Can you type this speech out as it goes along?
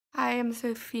am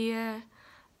Sophia.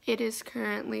 It is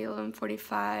currently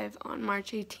 11:45 on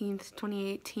March 18th,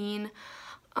 2018.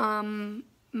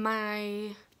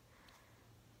 My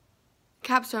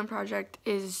capstone project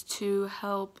is to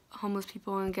help homeless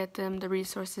people and get them the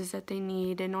resources that they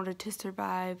need in order to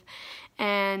survive.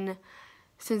 And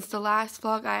since the last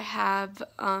vlog, I have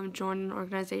joined an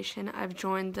organization. I've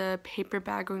joined the paper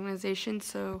bag organization.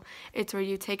 So it's where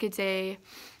you take a day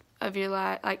of your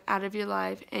life, like out of your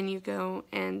life, and you go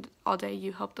and all day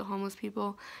you help the homeless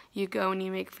people. You go and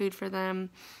you make food for them,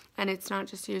 and it's not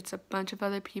just you, it's a bunch of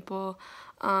other people.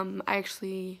 I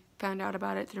actually found out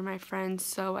about it through my friends,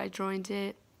 so I joined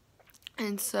it.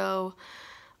 And so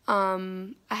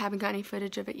I haven't got any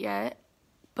footage of it yet,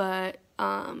 but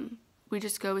we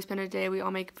just go, we spend a day, we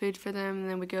all make food for them, and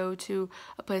then we go to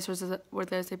a place where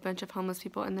there's a bunch of homeless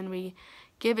people, and then we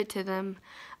give it to them.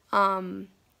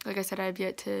 Like I said, I've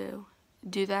yet to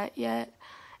do that yet,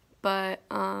 but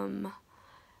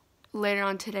later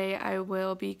on today I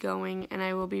will be going and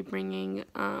I will be bringing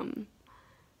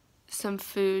some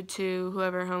food to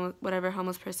whatever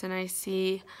homeless person I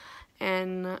see,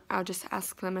 and I'll just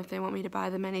ask them if they want me to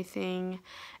buy them anything,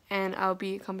 and I'll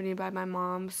be accompanied by my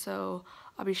mom, so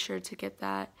I'll be sure to get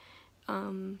that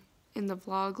in the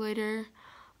vlog later.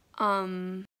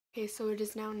 Okay, so it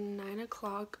is now 9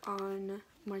 o'clock on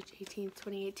March 18th,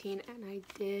 2018, and I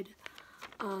did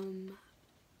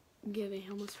give a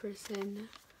homeless person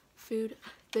food.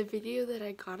 The video that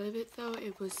I got of it, though,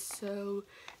 it was so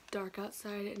dark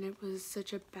outside and it was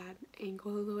such a bad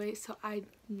angle of the way, so I'm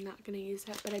not going to use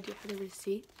that, but I do have the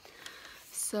receipt.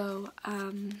 So,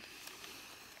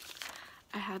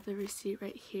 I have the receipt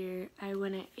right here. I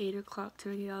went at 8 o'clock to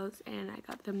McDonald's and I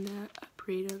got them the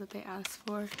burrito that they asked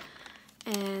for.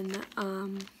 And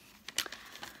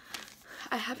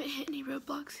I haven't hit any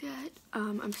roadblocks yet.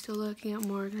 I'm still looking at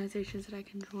more organizations that I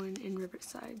can join in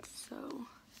Riverside, so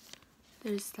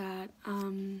there's that.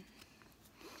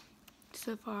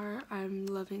 So far I'm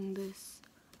loving this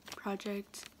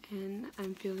project and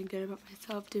I'm feeling good about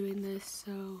myself doing this,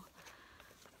 so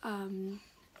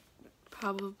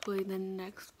probably the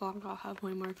next vlog I'll have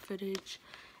way more footage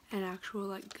and actual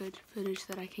like good footage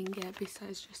that I can get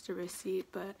besides just a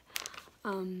receipt, but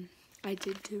I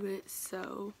did do it,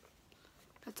 so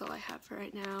that's all I have for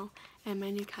right now. And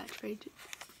my new catchphrase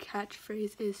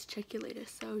is check you later,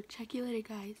 so check you later,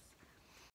 guys.